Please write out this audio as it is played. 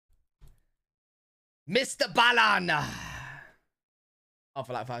Mr. Balan. Oh,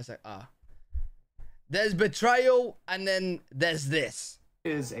 for like 5 seconds. There's betrayal, and then there's this.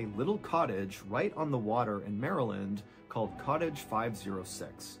 Is a little cottage right on the water in Maryland called Cottage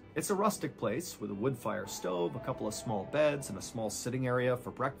 506. It's a rustic place with a wood fire stove, a couple of small beds, and a small sitting area for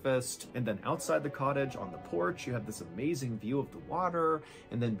breakfast. And then outside the cottage on the porch, you have this amazing view of the water.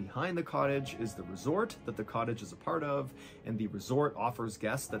 And then behind the cottage is the resort that the cottage is a part of. And the resort offers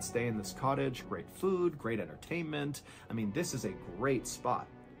guests that stay in this cottage great food, great entertainment. I mean, this is a great spot.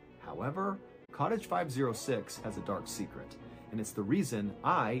 However, Cottage 506 has a dark secret. And it's the reason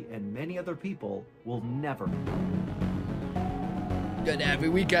I and many other people will never Good every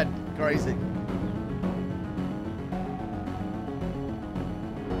weekend. Crazy.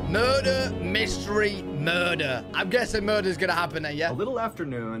 Murder, mystery, murder. I'm guessing murder's gonna happen then, yeah? A little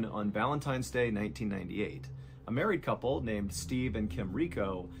afternoon on Valentine's Day 1998, a married couple named Steve and Kim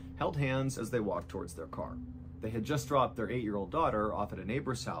Rico held hands as they walked towards their car. They had just dropped their 8-year-old daughter off at a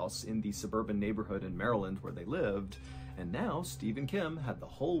neighbor's house in the suburban neighborhood in Maryland where they lived, and now Steve and Kim had the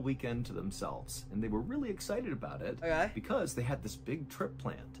whole weekend to themselves, and they were really excited about it because they had this big trip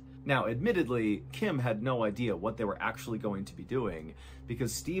planned. Now, admittedly, Kim had no idea what they were actually going to be doing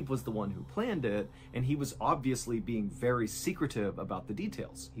because Steve was the one who planned it, and he was obviously being very secretive about the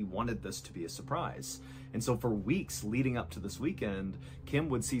details. He wanted this to be a surprise. And so for weeks leading up to this weekend, Kim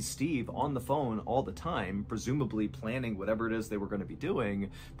would see Steve on the phone all the time, presumably planning whatever it is they were going to be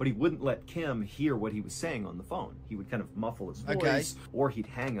doing, but he wouldn't let Kim hear what he was saying on the phone. He would kind of muffle his voice, or he'd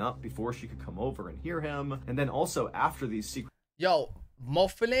hang up before she could come over and hear him. And then also after these secret... Yo,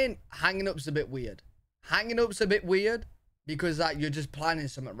 muffling, hanging up's a bit weird. Hanging up's a bit weird because like you're just planning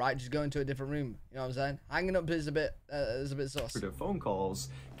something, right? Just going to a different room. You know what I'm saying? Hanging up is a bit sus. For phone calls,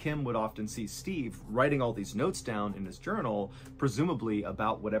 Kim would often see Steve writing all these notes down in his journal, presumably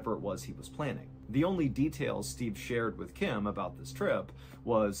about whatever it was he was planning. The only details Steve shared with Kim about this trip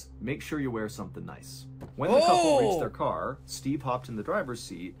was, make sure you wear something nice. When the couple reached their car, Steve hopped in the driver's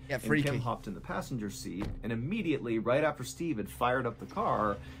seat, and Kim hopped in the passenger seat, and immediately, right after Steve had fired up the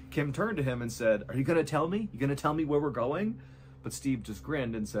car, Kim turned to him and said, "Are you gonna tell me? You gonna tell me where we're going?" But Steve just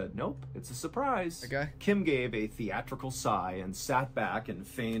grinned and said, "Nope, it's a surprise." Kim gave a theatrical sigh and sat back and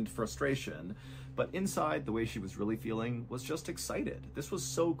feigned frustration. But inside, the way she was really feeling was just excited. This was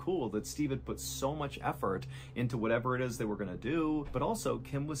so cool that Steve had put so much effort into whatever it is they were going to do. But also,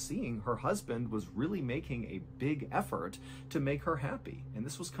 Kim was seeing her husband was really making a big effort to make her happy. And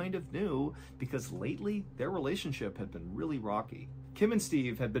this was kind of new because lately, their relationship had been really rocky. Kim and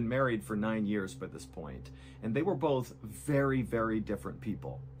Steve had been married for 9 years by this point, and they were both very, very different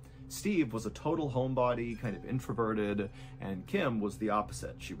people. Steve was a total homebody, kind of introverted, and Kim was the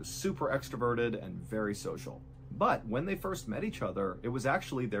opposite. She was super extroverted and very social. But when they first met each other, it was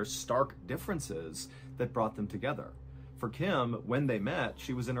actually their stark differences that brought them together. For Kim, when they met,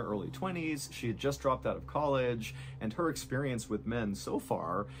 she was in her early 20s, she had just dropped out of college, and her experience with men so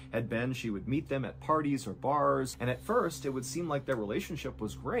far had been she would meet them at parties or bars, and at first it would seem like their relationship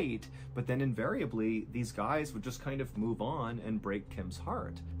was great, but then invariably these guys would just kind of move on and break Kim's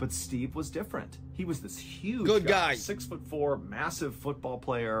heart. But Steve was different. He was this huge guy, 6'4", massive football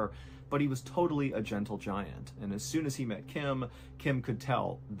player, but he was totally a gentle giant. And as soon as he met Kim, Kim could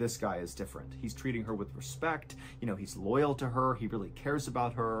tell this guy is different. He's treating her with respect, you know, he's loyal to her, he really cares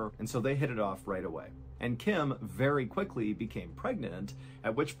about her, and so they hit it off right away. And Kim very quickly became pregnant,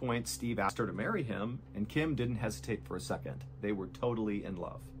 at which point Steve asked her to marry him, and Kim didn't hesitate for a second. They were totally in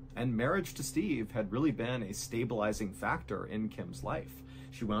love. And marriage to Steve had really been a stabilizing factor in Kim's life.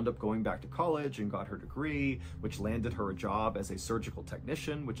 She wound up going back to college and got her degree, which landed her a job as a surgical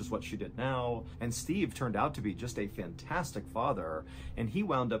technician, which is what she did now. And Steve turned out to be just a fantastic father, and he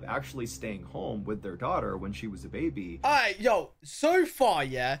wound up actually staying home with their daughter when she was a baby. All right, yo, so far,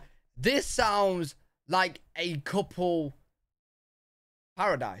 yeah, this sounds like a couple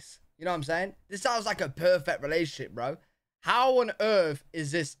paradise. You know what I'm saying? This sounds like a perfect relationship, bro. How on earth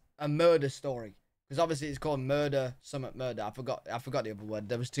is this a murder story? Because obviously it's called murder, summit murder. I forgot the other word.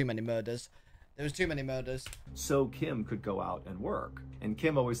 There was too many murders. So Kim could go out and work. And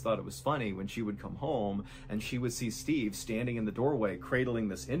Kim always thought it was funny when she would come home and she would see Steve standing in the doorway cradling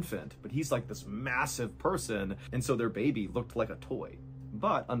this infant. But he's like this massive person, and so their baby looked like a toy.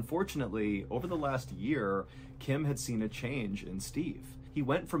 But unfortunately, over the last year, Kim had seen a change in Steve. He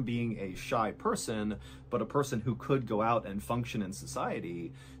went from being a shy person, but a person who could go out and function in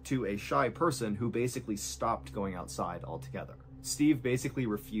society, to a shy person who basically stopped going outside altogether. Steve basically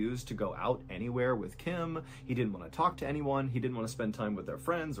refused to go out anywhere with Kim. He didn't want to talk to anyone. He didn't want to spend time with their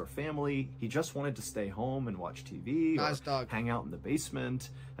friends or family. He just wanted to stay home and watch TV or hang out in the basement.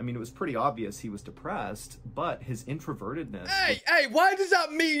 I mean, it was pretty obvious he was depressed, but his introvertedness... Hey, why does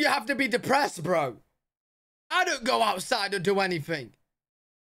that mean you have to be depressed, bro? I don't go outside or do anything.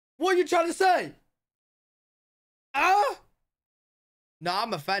 What are you trying to say? Huh? No,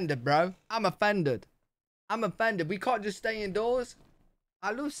 I'm offended, bro. I'm offended. I'm offended. We can't just stay indoors.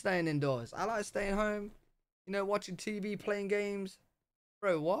 I love staying indoors. I like staying home, you know, watching TV, playing games.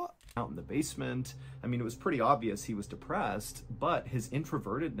 Bro, what? Out in the basement. I mean, it was pretty obvious he was depressed, but his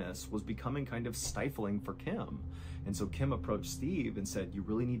introvertedness was becoming kind of stifling for Kim. And so Kim approached Steve and said, you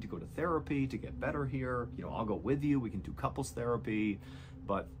really need to go to therapy to get better here. You know, I'll go with you. We can do couples therapy.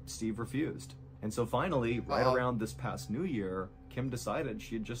 But Steve refused. And so finally, right around this past New Year, Kim decided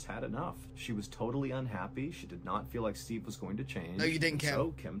she had just had enough. She was totally unhappy. She did not feel like Steve was going to change. No, you didn't, Kim.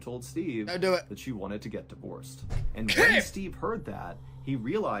 So Kim told Steve that she wanted to get divorced. And when Steve heard that, he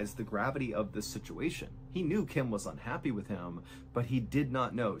realized the gravity of this situation. He knew Kim was unhappy with him, but he did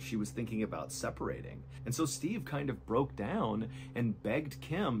not know she was thinking about separating. And so Steve kind of broke down and begged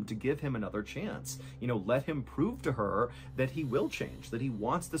Kim to give him another chance. You know, let him prove to her that he will change, that he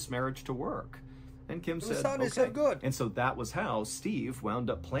wants this marriage to work. And Kim said, okay. So good. And so that was how Steve wound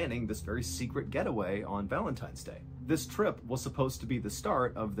up planning this very secret getaway on Valentine's Day. This trip was supposed to be the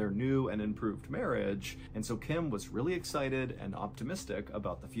start of their new and improved marriage, and so Kim was really excited and optimistic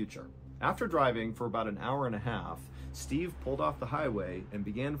about the future. After driving for about an hour and a half, Steve pulled off the highway and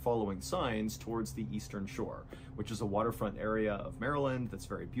began following signs towards the Eastern Shore, which is a waterfront area of Maryland that's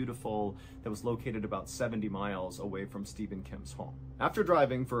very beautiful, that was located about 70 miles away from Steve and Kim's home. After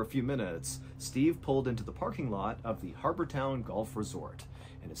driving for a few minutes, Steve pulled into the parking lot of the Harbortown Golf Resort.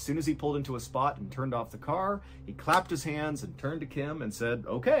 And as soon as he pulled into a spot and turned off the car, he clapped his hands and turned to Kim and said,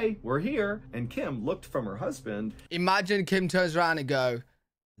 okay, we're here. And Kim looked from her husband. Imagine Kim turns around and go,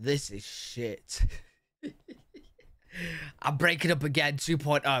 this is shit. I'm breaking up again,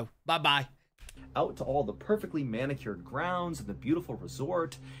 2.0. Bye-bye. Out to all the perfectly manicured grounds and the beautiful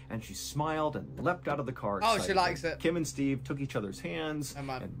resort, and she smiled and leapt out of the car. Oh, she likes it. Kim and Steve took each other's hands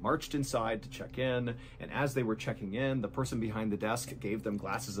and marched inside to check in, and as they were checking in, the person behind the desk gave them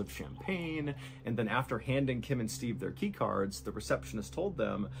glasses of champagne, and then after handing Kim and Steve their key cards, the receptionist told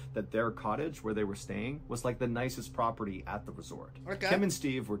them that their cottage where they were staying was like the nicest property at the resort. Okay. Kim and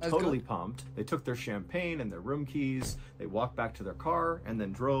Steve were totally pumped. They took their champagne and their room keys, they walked back to their car, and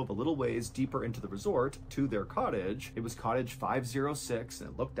then drove a little ways deeper into the resort to their cottage. It was cottage 506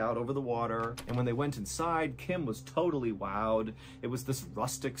 and it looked out over the water. And when they went inside, Kim was totally wowed. It was this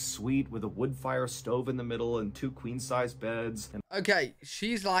rustic suite with a wood fire stove in the middle and 2 queen-size beds. Okay,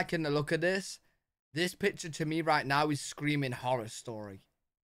 she's liking the look of this. This picture to me right now is screaming horror story.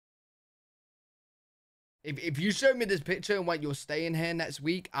 If you show me this picture and when you're staying here next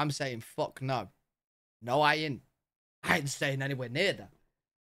week, I'm saying fuck no. No, I ain't. I ain't staying anywhere near that.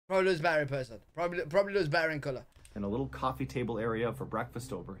 Probably looks better in person. Probably looks better in color. And a little coffee table area for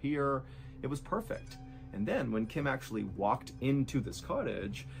breakfast over here. It was perfect. And then when Kim actually walked into this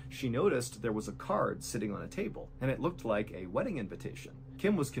cottage, she noticed there was a card sitting on a table, and it looked like a wedding invitation.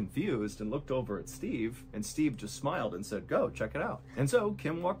 Kim was confused and looked over at Steve, and Steve just smiled and said, go, check it out. And so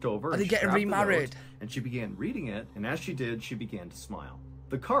Kim walked over and she grabbed the note, and she began reading it, and as she did, she began to smile.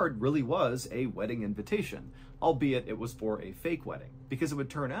 The card really was a wedding invitation, albeit it was for a fake wedding, because it would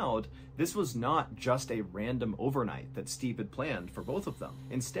turn out this was not just a random overnight that Steve had planned for both of them.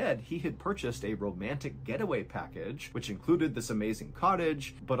 Instead, he had purchased a romantic getaway package, which included this amazing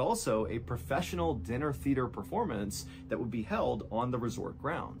cottage, but also a professional dinner theater performance that would be held on the resort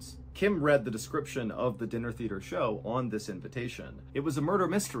grounds. Kim read the description of the dinner theater show on this invitation. It was a murder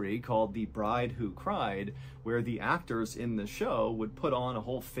mystery called The Bride Who Cried, where the actors in the show would put on a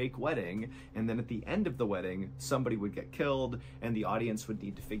whole fake wedding, and then at the end of the wedding, somebody would get killed, and the audience would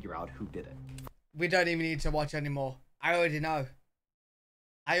need to figure out who did it. We don't even need to watch anymore. I already know.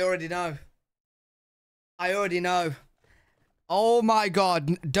 I already know. I already know. Oh my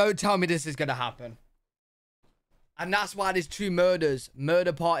God, don't tell me this is gonna happen. And that's why there's 2 murders.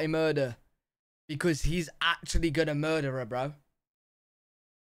 Murder party murder. Because he's actually gonna murder her, bro.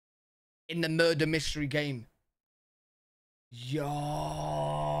 In the murder mystery game. Yo.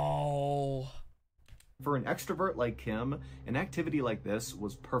 For an extrovert like Kim, an activity like this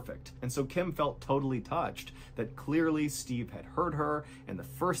was perfect. And so Kim felt totally touched that clearly Steve had heard her, and the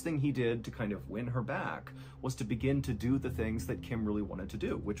first thing he did to kind of win her back was to begin to do the things that Kim really wanted to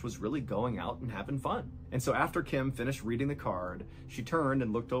do, which was really going out and having fun. And so after Kim finished reading the card, she turned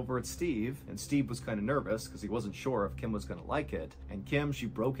and looked over at Steve, and Steve was kind of nervous because he wasn't sure if Kim was going to like it. And Kim, she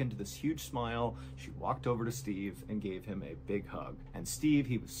broke into this huge smile. She walked over to Steve and gave him a big hug. And Steve,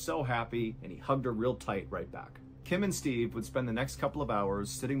 he was so happy, and he hugged her real tight right back. Kim and Steve would spend the next couple of hours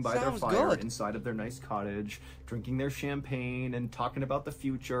sitting by their fire inside of their nice cottage, drinking their champagne and talking about the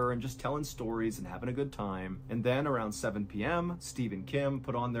future and just telling stories and having a good time. And then around 7 p.m., Steve and Kim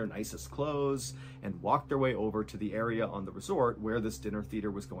put on their nicest clothes and walked their way over to the area on the resort where this dinner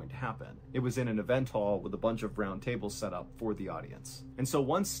theater was going to happen. It was in an event hall with a bunch of round tables set up for the audience. And so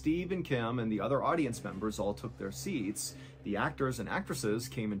once Steve and Kim and the other audience members all took their seats, the actors and actresses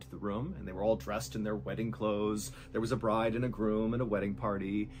came into the room, and they were all dressed in their wedding clothes. There was a bride and a groom and a wedding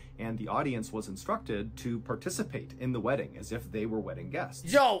party, and the audience was instructed to participate in the wedding as if they were wedding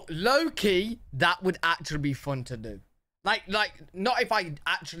guests. Yo, low-key, that would actually be fun to do. Like, not if I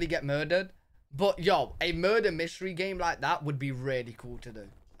actually get murdered, but yo, a murder mystery game like that would be really cool to do.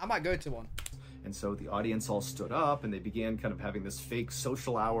 I might go to one. And so the audience all stood up, and they began kind of having this fake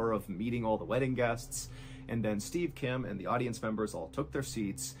social hour of meeting all the wedding guests. And then Steve, Kim, and the audience members all took their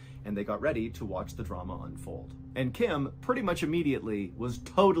seats, and they got ready to watch the drama unfold. And Kim, pretty much immediately, was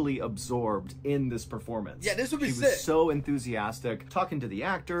totally absorbed in this performance. Yeah, this would be sick. She was so enthusiastic, talking to the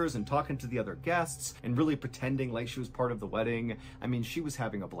actors and talking to the other guests, and really pretending like she was part of the wedding. I mean, she was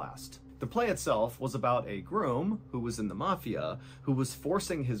having a blast. The play itself was about a groom who was in the mafia, who was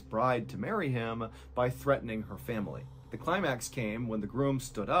forcing his bride to marry him by threatening her family. The climax came when the groom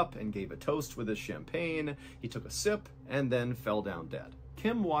stood up and gave a toast with his champagne. He took a sip and then fell down dead.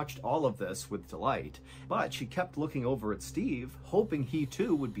 Kim watched all of this with delight, but she kept looking over at Steve, hoping he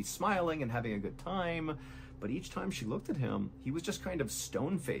too would be smiling and having a good time. But each time she looked at him, he was just kind of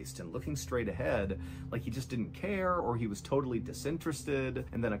stone-faced and looking straight ahead, like he just didn't care or he was totally disinterested.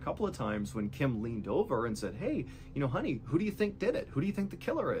 And then a couple of times when Kim leaned over and said, "Hey, you know, honey, who do you think did it? Who do you think the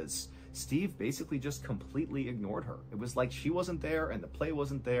killer is?" Steve basically just completely ignored her. It was like she wasn't there and the play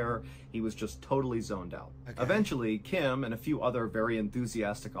wasn't there. He was just totally zoned out. Okay. Eventually, Kim and a few other very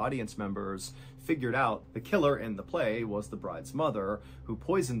enthusiastic audience members figured out the killer in the play was the bride's mother, who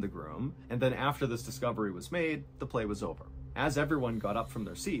poisoned the groom. And then after this discovery was made, the play was over. As everyone got up from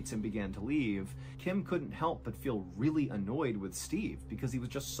their seats and began to leave, Kim couldn't help but feel really annoyed with Steve because he was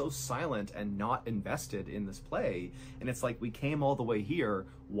just so silent and not invested in this play. And it's like, we came all the way here.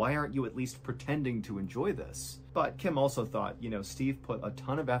 Why aren't you at least pretending to enjoy this? But Kim also thought, you know, Steve put a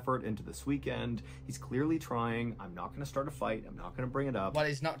ton of effort into this weekend. He's clearly trying. I'm not going to start a fight. I'm not going to bring it up. Well,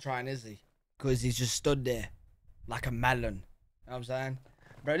 he's not trying, is he? Because he's just stood there like a melon. You know what I'm saying?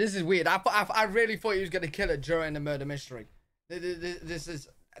 Bro, this is weird. I really thought he was going to kill her during the murder mystery. This is...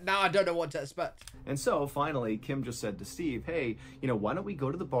 Now I don't know what to expect. And so finally, Kim just said to Steve, "Hey, you know, why don't we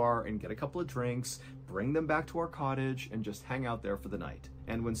go to the bar and get a couple of drinks, bring them back to our cottage, and just hang out there for the night?"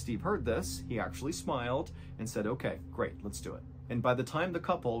 And when Steve heard this, he actually smiled and said, "Okay, great, let's do it." And by the time the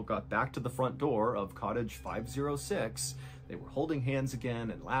couple got back to the front door of Cottage 506, they were holding hands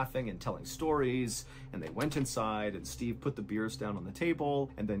again and laughing and telling stories, and they went inside and Steve put the beers down on the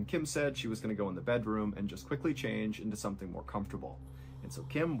table, and then Kim said she was going to go in the bedroom and just quickly change into something more comfortable. And so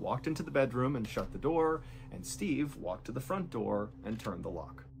Kim walked into the bedroom and shut the door, and Steve walked to the front door and turned the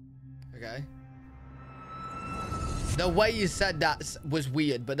lock. Okay. The way you said that was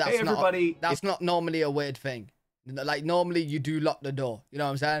weird, but that's not normally a weird thing. Like, normally you do lock the door, you know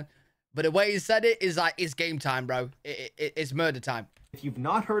what I'm saying? But the way you said it is like, it's game time, bro. It's murder time. If you've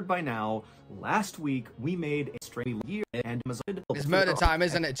not heard by now, last week we made a straight year and it's murder time,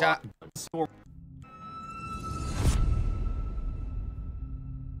 isn't it, chat?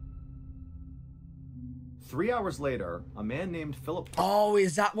 3 hours later, a man named Philip... Oh,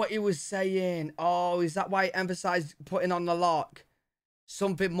 is that what he was saying? Oh, is that why he emphasized putting on the lock?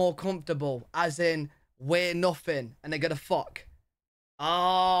 Something more comfortable, as in, we're nothing, and they're gonna fuck.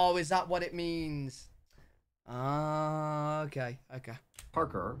 Oh, is that what it means? Ah, okay.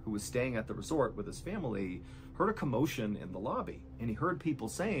 Parker, who was staying at the resort with his family, heard a commotion in the lobby, and he heard people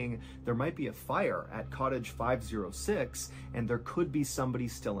saying there might be a fire at Cottage 506, and there could be somebody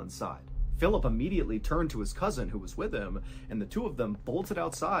still inside. Philip immediately turned to his cousin who was with him, and the two of them bolted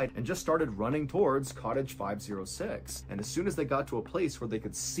outside and just started running towards Cottage 506. And as soon as they got to a place where they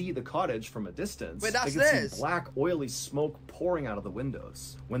could see the cottage from a distance, they could see black, oily smoke pouring out of the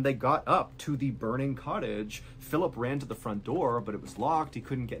windows. When they got up to the burning cottage, Philip ran to the front door, but it was locked. He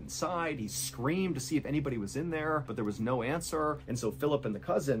couldn't get inside. He screamed to see if anybody was in there, but there was no answer. And so Philip and the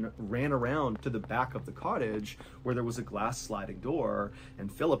cousin ran around to the back of the cottage where there was a glass sliding door,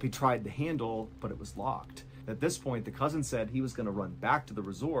 and Philip, he tried the hand handle, but it was locked. At this point, the cousin said he was going to run back to the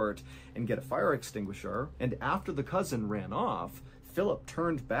resort and get a fire extinguisher, and after the cousin ran off, Philip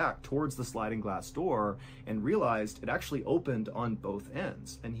turned back towards the sliding glass door and realized it actually opened on both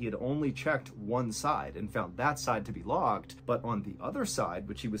ends, and he had only checked one side and found that side to be locked, but on the other side,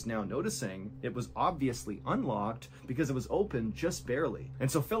 which he was now noticing, it was obviously unlocked because it was open just barely.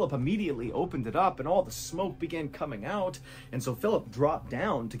 And so Philip immediately opened it up and all the smoke began coming out, and so Philip dropped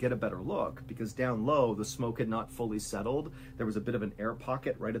down to get a better look because down low the smoke had not fully settled. There was a bit of an air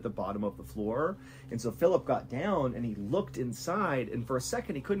pocket right at the bottom of the floor, and so Philip got down and he looked inside, and for a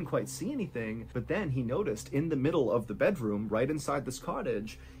second he couldn't quite see anything, but then he noticed in the middle of the bedroom, right inside this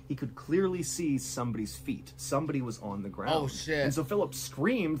cottage, he could clearly see somebody's feet. Somebody was on the ground. Oh, shit. And so Philip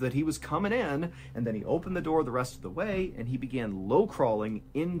screamed that he was coming in, and then he opened the door the rest of the way, and he began low crawling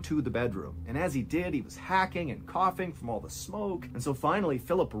into the bedroom. And as he did, he was hacking and coughing from all the smoke. And so finally,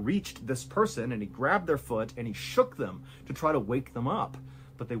 Philip reached this person, and he grabbed their foot, and he shook them to try to wake them up.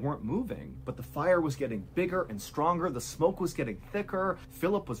 But they weren't moving. But the fire was getting bigger and stronger. The smoke was getting thicker.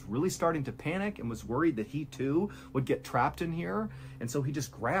 Philip was really starting to panic and was worried that he too would get trapped in here. And so he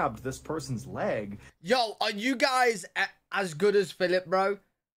just grabbed this person's leg. Yo, are you guys as good as Philip, bro?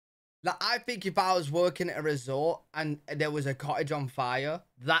 Like, I think if I was working at a resort and there was a cottage on fire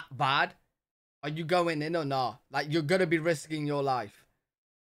that bad, are you going in or not? Like, you're gonna be risking your life.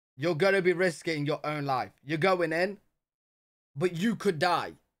 You're gonna be risking your own life. You're going in. But you could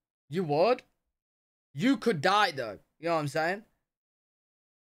die. You would? You could die, though. You know what I'm saying?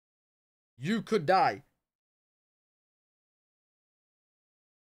 You could die.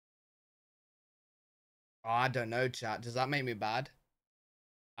 Oh, I don't know, chat. Does that make me bad?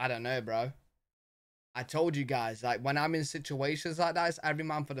 I don't know, bro. I told you guys, like, when I'm in situations like that, it's every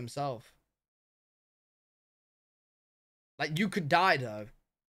man for themselves. Like, you could die, though.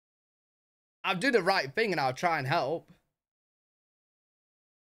 I'll do the right thing and I'll try and help.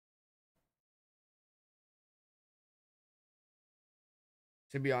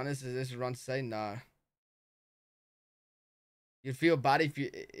 To be honest, is this wrong to say? No. You'd feel bad if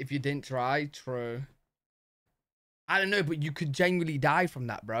you didn't try. True. I don't know, but you could genuinely die from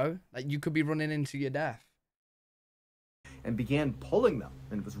that, bro. Like, you could be running into your death. And began pulling them.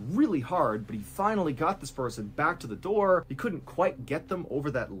 And it was really hard, but he finally got this person back to the door. He couldn't quite get them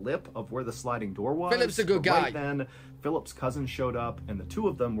over that lip of where the sliding door was. Philip's a good guy. Right then, Philip's cousin showed up, and the two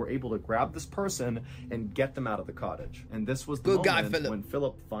of them were able to grab this person and get them out of the cottage. And this was the moment when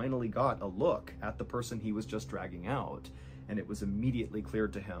Philip finally got a look at the person he was just dragging out. And it was immediately clear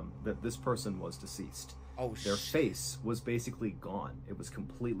to him that this person was deceased. Oh, Their face was basically gone. It was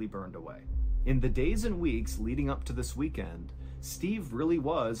completely burned away. In the days and weeks leading up to this weekend, Steve really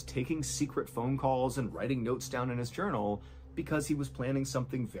was taking secret phone calls and writing notes down in his journal because he was planning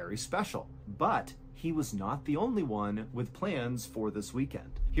something very special. But he was not the only one with plans for this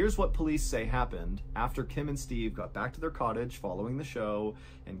weekend. Here's what police say happened after Kim and Steve got back to their cottage following the show,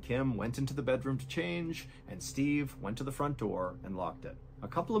 and Kim went into the bedroom to change, and Steve went to the front door and locked it. A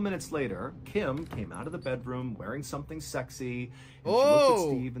couple of minutes later, Kim came out of the bedroom wearing something sexy, and she looked at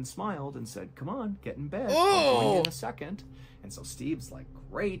Steve and smiled and said, "Come on, get in bed. I'll join you in a second." And so Steve's like,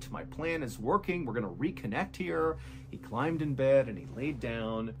 "Great, my plan is working. We're gonna reconnect here." He climbed in bed and he laid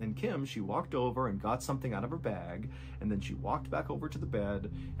down. And Kim, she walked over and got something out of her bag, and then she walked back over to the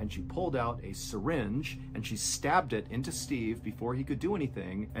bed and she pulled out a syringe and she stabbed it into Steve before he could do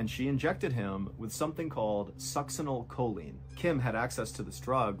anything, and she injected him with something called succinylcholine. Kim had access to this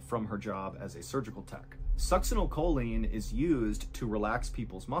drug from her job as a surgical tech. Succinylcholine is used to relax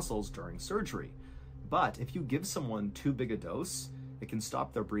people's muscles during surgery. But if you give someone too big a dose, it can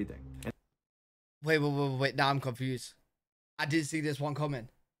stop their breathing. Wait. Now I'm confused. I did see this one coming.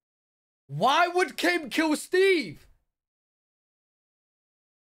 Why would Kim kill Steve?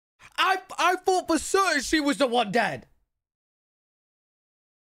 I thought for certain she was the one dead.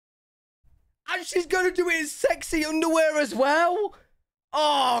 And she's going to do it in sexy underwear as well?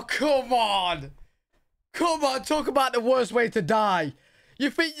 Oh, come on. Come on, talk about the worst way to die. You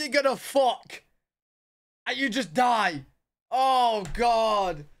think you're going to fuck and you just die. Oh,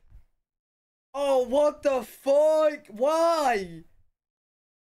 God. Oh, what the fuck? Why?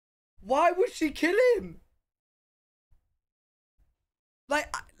 Why would she kill him?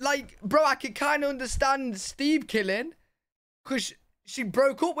 Like, bro, I can kind of understand Steve killing because she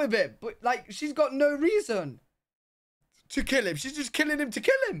broke up with him. But, like, she's got no reason to kill him. She's just killing him to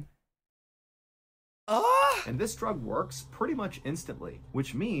kill him. And this drug works pretty much instantly,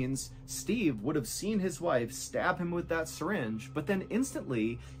 which means Steve would have seen his wife stab him with that syringe, but then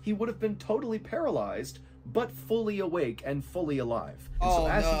instantly he would have been totally paralyzed but fully awake and fully alive. And so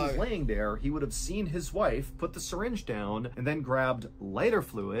as he was laying there, he would have seen his wife put the syringe down and then grabbed lighter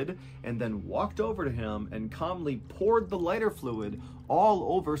fluid and then walked over to him and calmly poured the lighter fluid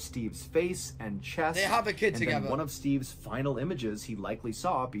all over Steve's face and chest. They have a kid together. And then one of Steve's final images he likely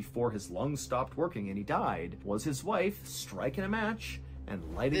saw before his lungs stopped working and he died was his wife striking a match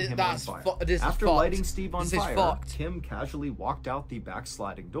and lighting him on fire. After lighting Steve on fire, Kim casually walked out the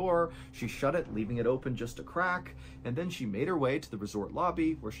backsliding door. She shut it, leaving it open just a crack, and then she made her way to the resort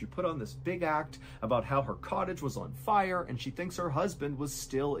lobby where she put on this big act about how her cottage was on fire and she thinks her husband was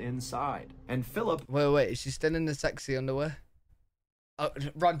still inside. And Philip... Wait, is she still in the sexy underwear? Oh,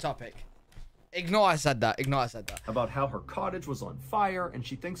 wrong topic. Ignore I said that. About how her cottage was on fire and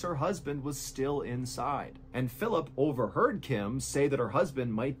she thinks her husband was still inside. And Philip overheard Kim say that her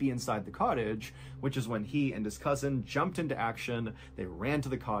husband might be inside the cottage, which is when he and his cousin jumped into action. They ran to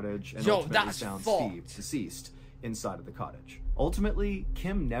the cottage and ultimately found Steve deceased inside of the cottage. Ultimately,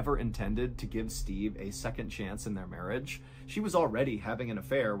 Kim never intended to give Steve a second chance in their marriage. She was already having an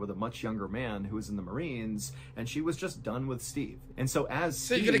affair with a much younger man who was in the Marines, and she was just done with Steve. And so as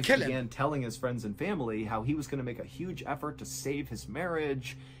Steve began telling his friends and family how he was going to make a huge effort to save his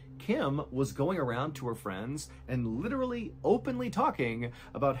marriage, Kim was going around to her friends and literally openly talking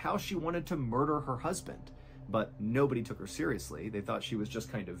about how she wanted to murder her husband. But nobody took her seriously. They thought she was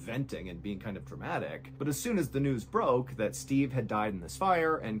just kind of venting and being kind of dramatic. But as soon as the news broke that Steve had died in this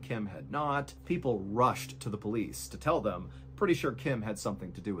fire and Kim had not, people rushed to the police to tell them, pretty sure Kim had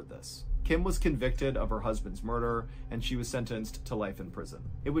something to do with this. Kim was convicted of her husband's murder, and she was sentenced to life in prison.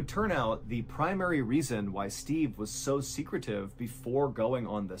 It would turn out the primary reason why Steve was so secretive before going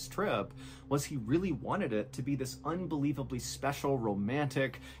on this trip was he really wanted it to be this unbelievably special,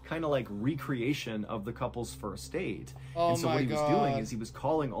 romantic, kind of like recreation of the couple's first date. And so what he was doing is he was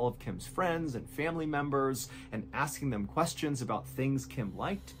calling all of Kim's friends and family members and asking them questions about things Kim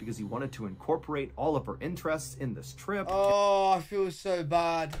liked because he wanted to incorporate all of her interests in this trip. Oh, I feel so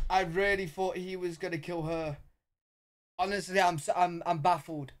bad. I really thought he was gonna kill her. Honestly, I'm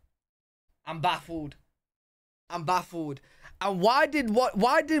baffled. I'm baffled. And why didn't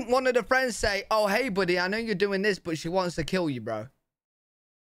one of the friends say, "Oh, hey, buddy, I know you're doing this, but she wants to kill you, bro"?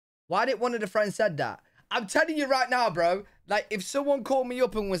 Why didn't one of the friends said that? I'm telling you right now, bro. Like, if someone called me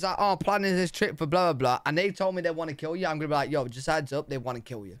up and was like, "Oh, planning this trip for blah, blah, blah," and they told me they want to kill you, I'm gonna be like, "Yo, just heads up, they want to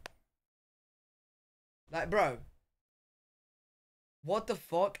kill you." Like, bro. What the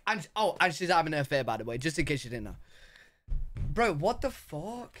fuck? And she's having an affair, by the way, just in case you didn't know. Bro, what the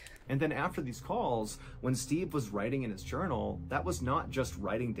fuck? And then after these calls, when Steve was writing in his journal, that was not just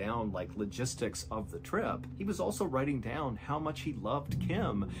writing down like logistics of the trip. He was also writing down how much he loved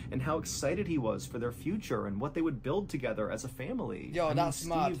Kim and how excited he was for their future and what they would build together as a family. Yo, that's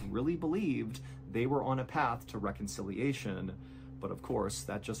mad. Steve really believed they were on a path to reconciliation, but of course,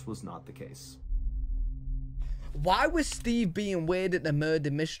 that just was not the case. Why was Steve being weird at the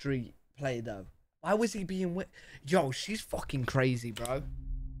murder mystery play, though? Why was he being weird? Yo, she's fucking crazy, bro.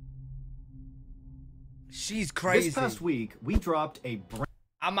 She's crazy. This past week, we dropped a...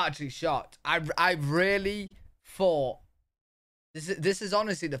 I'm actually shocked. I really thought... This is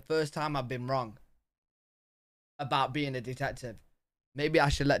honestly the first time I've been wrong about being a detective. Maybe I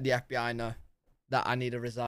should let the FBI know that I need to resign.